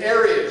in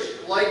areas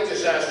like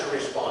disaster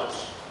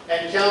response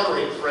and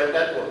countering threat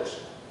networks.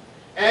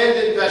 And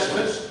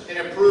investments in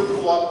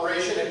improved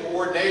cooperation and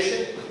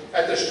coordination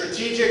at the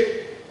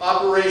strategic,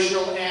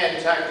 operational,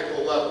 and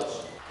tactical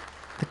levels.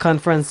 The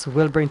conference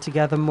will bring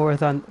together more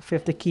than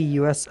 50 key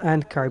U.S.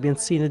 and Caribbean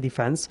senior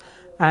defense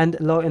and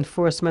law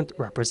enforcement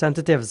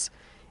representatives.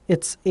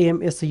 Its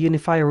aim is to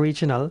unify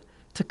regional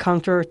to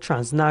counter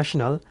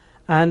transnational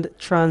and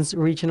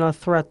trans-regional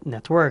threat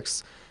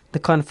networks. The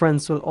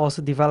conference will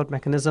also develop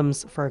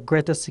mechanisms for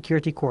greater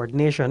security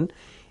coordination,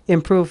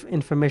 improve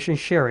information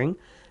sharing,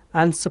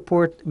 and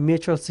support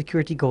mutual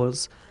security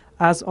goals,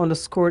 as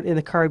underscored in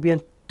the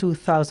Caribbean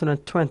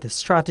 2020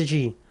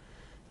 strategy.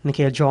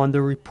 Nikhil John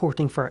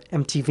reporting for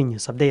MTV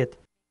News Update.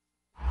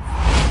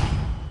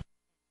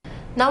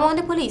 Now on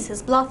the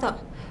police's blotter.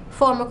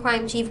 Former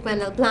crime chief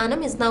Wendell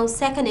Blanham is now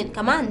second in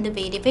command of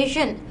A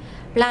Division.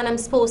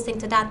 Blanham's posting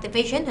to that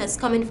division has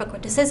come in for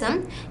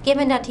criticism,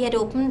 given that he had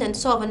opened and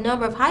solved a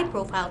number of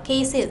high-profile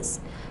cases.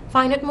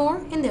 Find out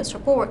more in this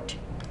report.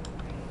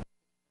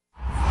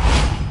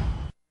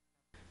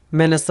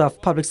 Minister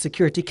of Public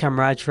Security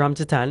Kamraj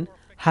Ramtatan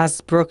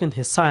has broken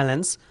his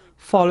silence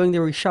following the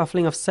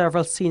reshuffling of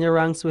several senior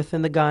ranks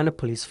within the Guyana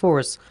Police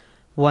Force.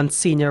 One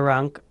senior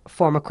rank,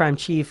 former crime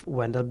chief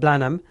Wendell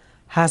Blanham,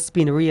 has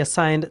been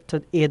reassigned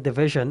to 8th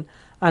Division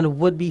and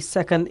would be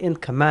second in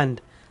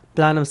command.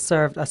 Blanham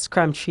served as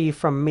crime chief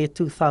from May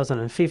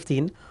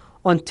 2015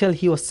 until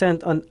he was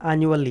sent on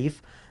annual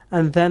leave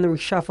and then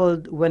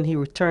reshuffled when he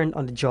returned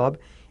on the job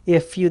a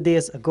few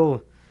days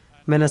ago.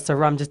 Minister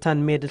Ramjatan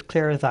made it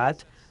clear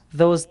that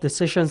those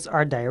decisions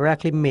are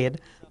directly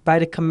made by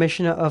the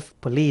Commissioner of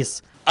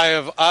Police. I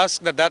have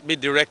asked that that be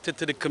directed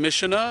to the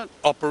Commissioner.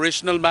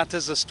 Operational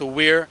matters as to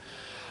where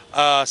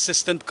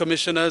assistant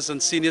commissioners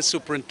and senior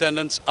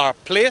superintendents are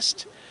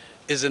placed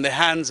is in the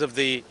hands of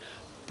the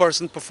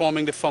person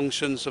performing the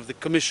functions of the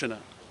Commissioner.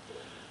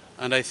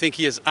 And I think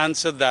he has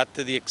answered that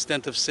to the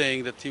extent of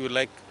saying that he would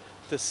like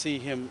to see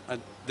him at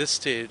this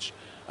stage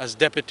as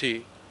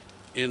deputy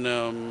in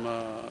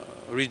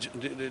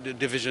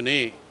Division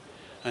A,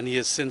 and he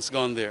has since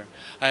gone there.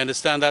 I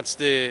understand that's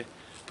the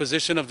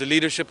position of the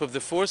leadership of the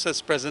force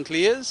as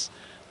presently is,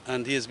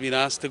 and he has been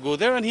asked to go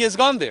there, and he has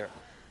gone there.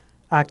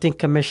 Acting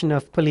Commissioner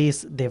of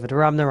Police David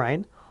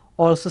Ramnarine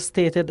also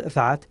stated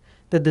that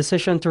the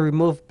decision to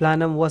remove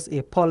Blanham was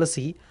a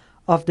policy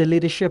of the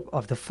leadership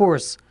of the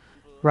force.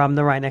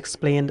 Ramnarine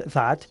explained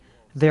that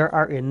there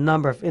are a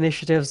number of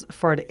initiatives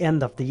for the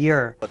end of the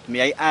year. But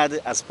may I add,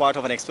 as part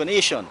of an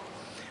explanation,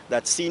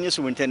 that Senior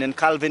Superintendent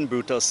Calvin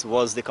Brutus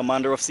was the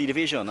commander of C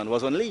Division and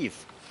was on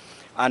leave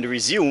and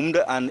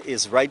resumed and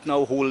is right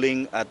now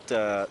holding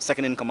at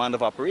second in command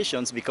of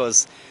operations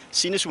because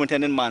Senior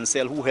Superintendent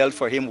Mansell, who held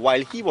for him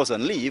while he was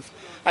on leave,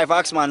 I've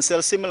asked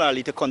Mansell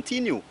similarly to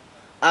continue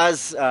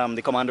as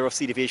the commander of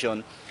C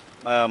Division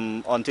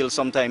until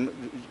sometime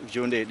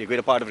during the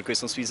greater part of the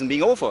Christmas season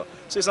being over.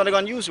 So it's nothing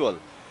unusual.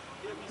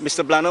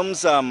 Mr.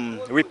 Blanham's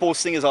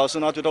reposting is also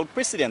not without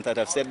precedent, as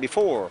I've said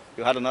before.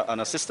 You had an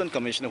assistant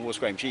commissioner who was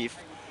crime chief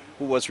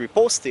who was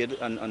reposted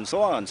and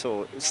so on.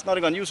 So it's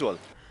nothing unusual.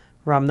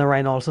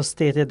 Ramnarine also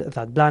stated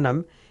that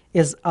Blanham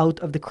is out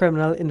of the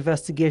Criminal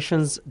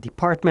Investigations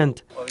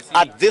Department.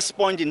 At this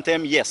point in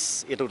time,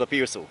 yes, it would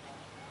appear so.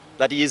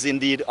 That he is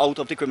indeed out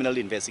of the Criminal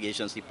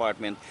Investigations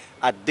Department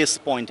at this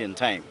point in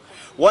time.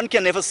 One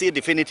can never say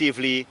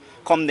definitively,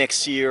 come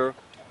next year,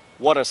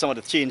 what are some of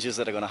the changes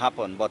that are going to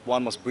happen, but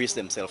one must brace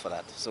themselves for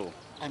that. So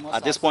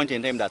at this point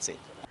in time, that's it.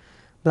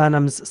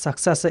 Blanham's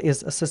successor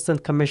is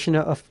Assistant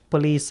Commissioner of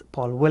Police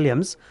Paul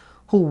Williams,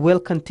 who will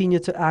continue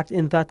to act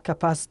in that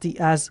capacity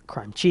as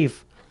crime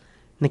chief.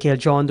 Nikhil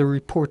John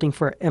reporting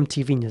for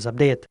MTV News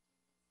Update.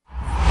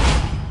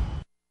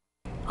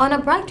 On a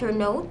brighter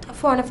note,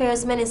 Foreign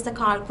Affairs Minister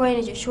Carl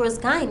Greenidge assures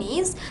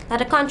Guyanese that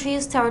the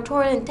country's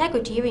territorial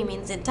integrity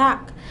remains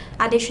intact.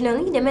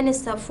 Additionally, the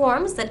minister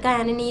affirms that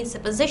Guyana needs to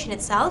position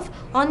itself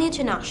on the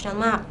international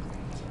map.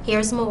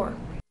 Here's more.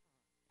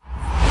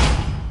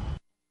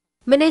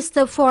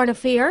 Minister of Foreign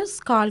Affairs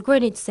Carl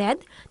Greenidge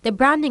said the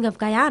branding of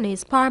Guyana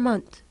is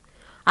paramount.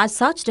 As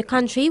such, the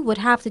country would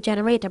have to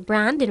generate a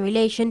brand in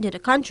relation to the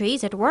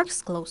countries it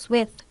works close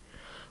with.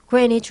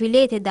 Greenidge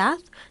related that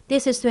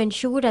this is to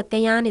ensure that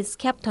Guyana is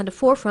kept on the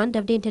forefront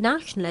of the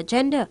international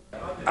agenda.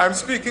 I'm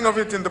speaking of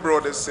it in the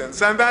broadest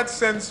sense, and that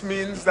sense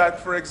means that,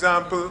 for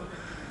example,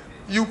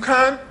 you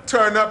can't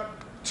turn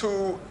up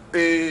to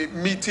a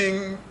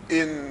meeting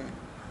in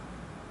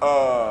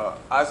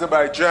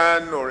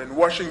Azerbaijan or in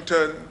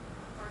Washington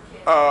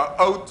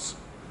out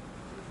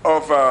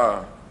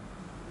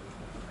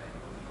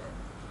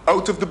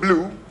of the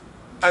blue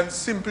and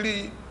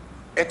simply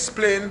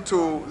explain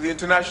to the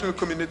international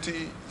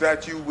community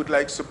that you would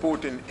like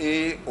support in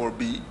A or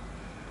B.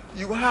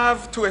 You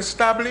have to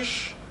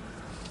establish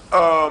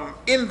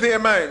in their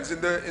minds,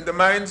 in the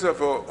minds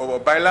of our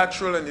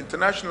bilateral and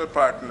international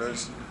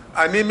partners,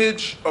 an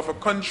image of a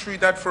country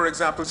that, for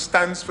example,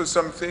 stands for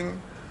something.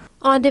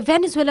 On the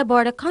Venezuela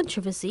border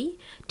controversy,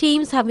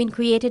 teams have been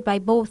created by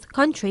both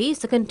countries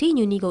to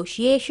continue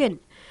negotiation.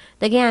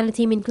 The Guyana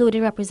team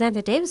included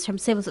representatives from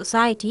civil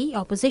society,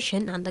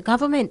 opposition, and the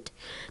government.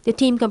 The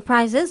team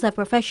comprises of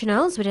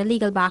professionals with a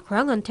legal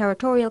background on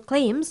territorial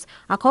claims,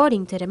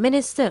 according to the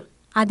minister.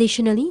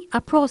 Additionally,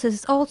 a process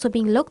is also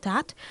being looked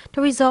at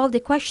to resolve the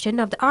question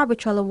of the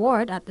arbitral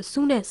award at the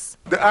soonest.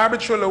 The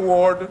arbitral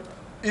award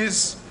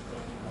is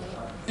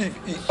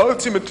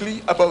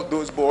ultimately about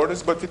those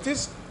borders, but it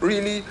is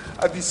really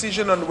a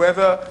decision on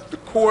whether the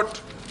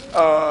court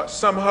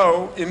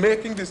somehow, in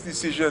making this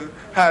decision,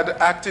 had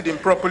acted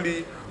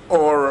improperly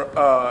or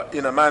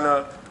in a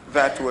manner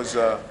that was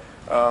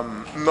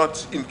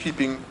not in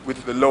keeping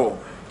with the law.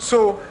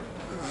 So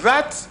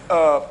that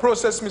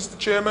process, Mr.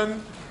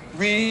 Chairman,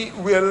 we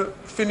will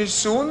finish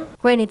soon.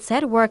 Granite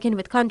said working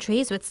with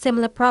countries with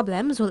similar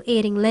problems will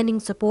aid in lending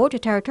support to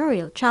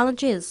territorial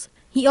challenges.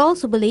 He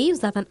also believes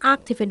that an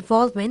active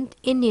involvement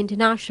in the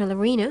international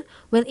arena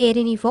will aid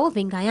in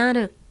evolving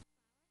Guyana.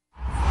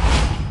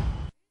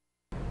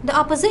 The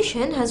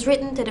opposition has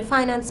written to the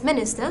finance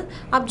minister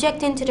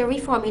objecting to the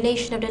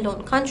reformulation of the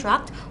loan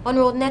contract on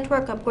road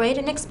network upgrade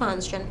and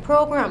expansion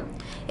program.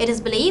 It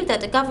is believed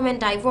that the government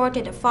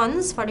diverted the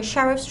funds for the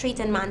Sheriff Street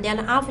and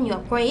Mandela Avenue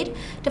upgrade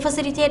to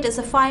facilitate the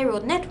Sophia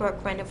Road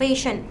network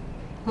renovation.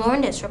 More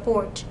in this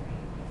report.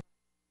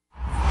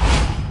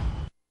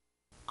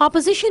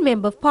 Opposition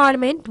Member of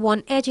Parliament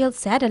Juan Edghill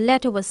said a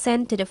letter was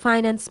sent to the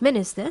finance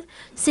minister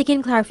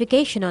seeking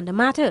clarification on the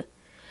matter.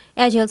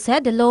 Edghill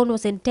said the loan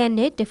was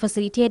intended to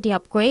facilitate the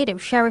upgrade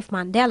of Sheriff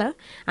Mandela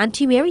and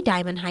Timeri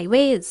Diamond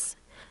highways.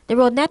 The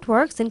road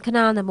networks in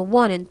Canal Number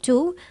 1 and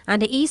 2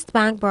 and the East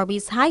Bank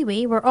Berbice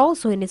Highway were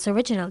also in its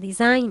original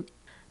design.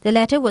 The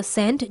letter was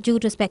sent due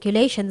to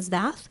speculations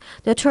that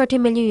the $30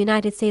 million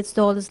United States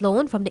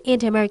loan from the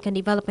Inter-American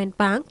Development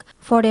Bank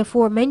for the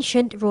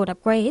aforementioned road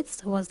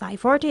upgrades was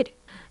diverted.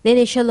 The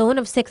initial loan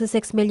of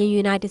 $66 million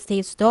United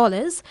States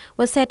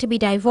was said to be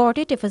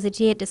diverted to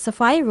facilitate the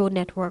Sophia Road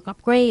network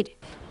upgrade.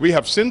 We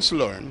have since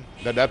learned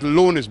that that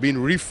loan is being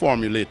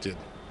reformulated,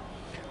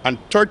 and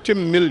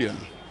 $30 million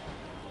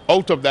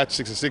out of that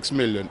 $66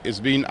 million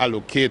is being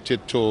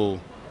allocated to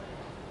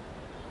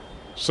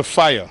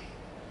Sophia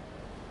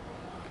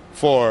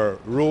for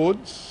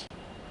roads,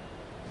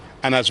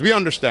 and as we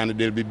understand it,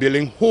 they'll be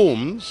building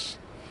homes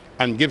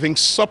and giving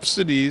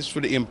subsidies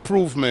for the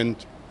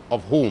improvement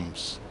of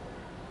homes.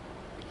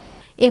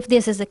 If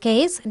this is the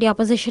case, the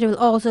opposition will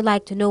also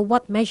like to know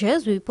what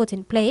measures will be put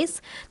in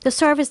place to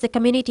service the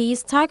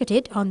communities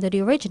targeted under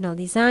the original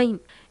design.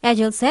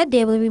 Edghill said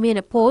they will remain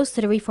opposed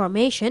to the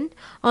reformation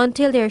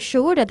until they are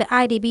sure that the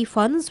IDB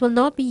funds will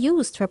not be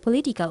used for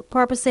political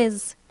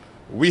purposes.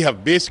 We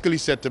have basically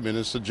said to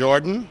Minister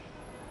Jordan,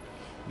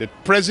 the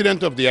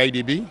president of the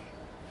IDB,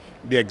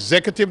 the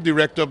executive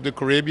director of the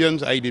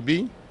Caribbean's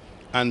IDB,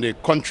 and the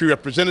country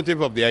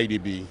representative of the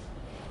IDB,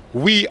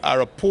 we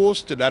are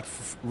opposed to that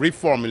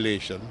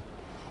reformulation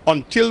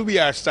until we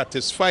are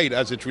satisfied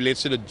as it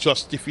relates to the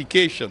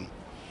justification.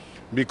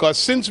 Because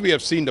since we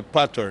have seen the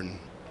pattern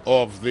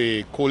of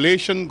the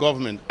coalition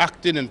government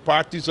acting in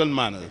partisan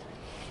manner,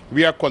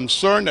 we are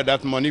concerned that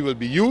that money will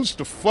be used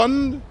to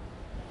fund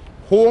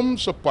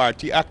homes of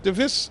party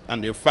activists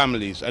and their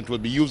families, and will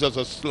be used as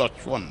a slush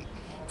fund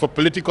for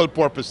political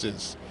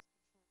purposes.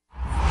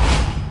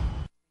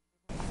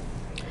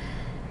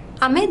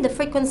 Amid the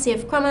frequency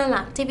of criminal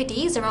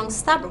activities around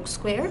Stabroek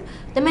Square,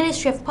 the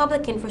Ministry of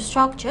Public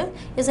Infrastructure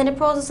is in the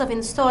process of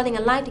installing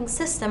a lighting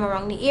system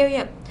around the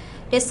area.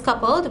 This,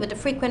 coupled with the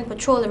frequent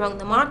patrol around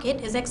the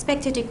market, is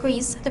expected to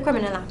decrease the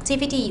criminal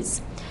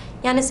activities.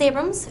 Yanis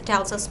Abrams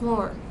tells us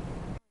more.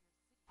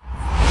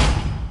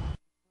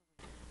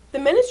 The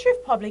Ministry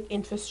of Public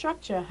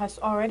Infrastructure has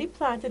already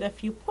planted a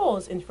few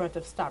poles in front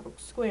of Stabroek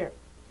Square.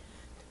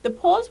 The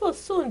poles will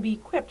soon be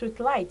equipped with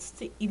lights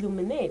to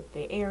illuminate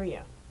the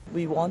area.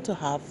 We want to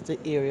have the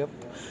area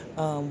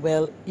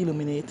well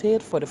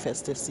illuminated for the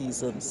festive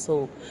season.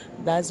 So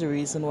that's the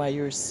reason why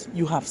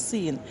you have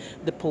seen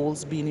the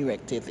poles being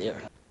erected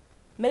there.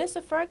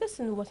 Minister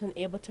Ferguson wasn't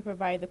able to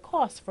provide the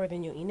cost for the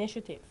new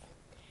initiative.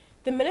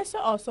 The minister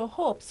also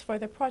hopes for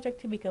the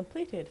project to be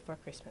completed for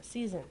Christmas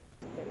season.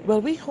 Well,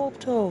 we hope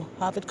to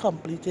have it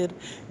completed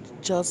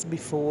just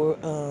before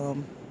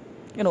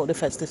the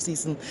festive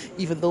season,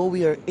 even though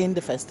we are in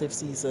the festive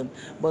season,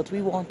 but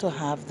we want to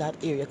have that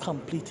area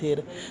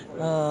completed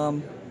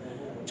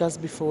just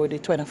before the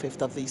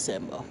 25th of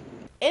December.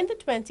 In the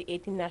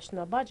 2018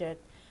 national budget,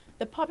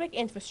 the Public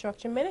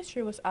Infrastructure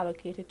Ministry was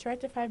allocated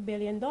 $35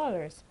 billion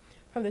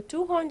from the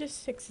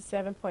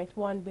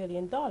 $267.1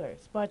 billion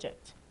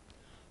budget.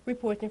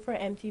 Reporting for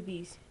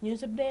MTV's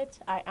News Update,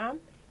 I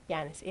am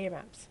Yanis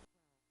Abrams.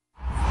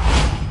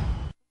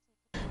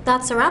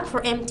 That's a wrap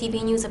for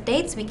MTV News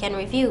Updates Weekend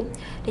Review.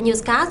 The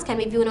newscast can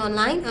be viewed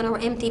online on our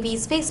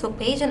MTV's Facebook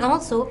page and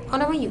also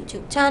on our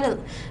YouTube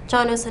channel.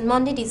 Join us on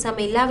Monday, December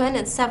 11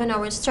 at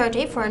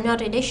 7:30 for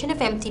another edition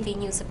of MTV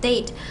News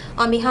Update.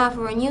 On behalf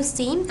of our news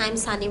team, I'm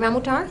Sandy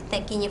Ramutar,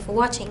 thanking you for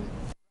watching.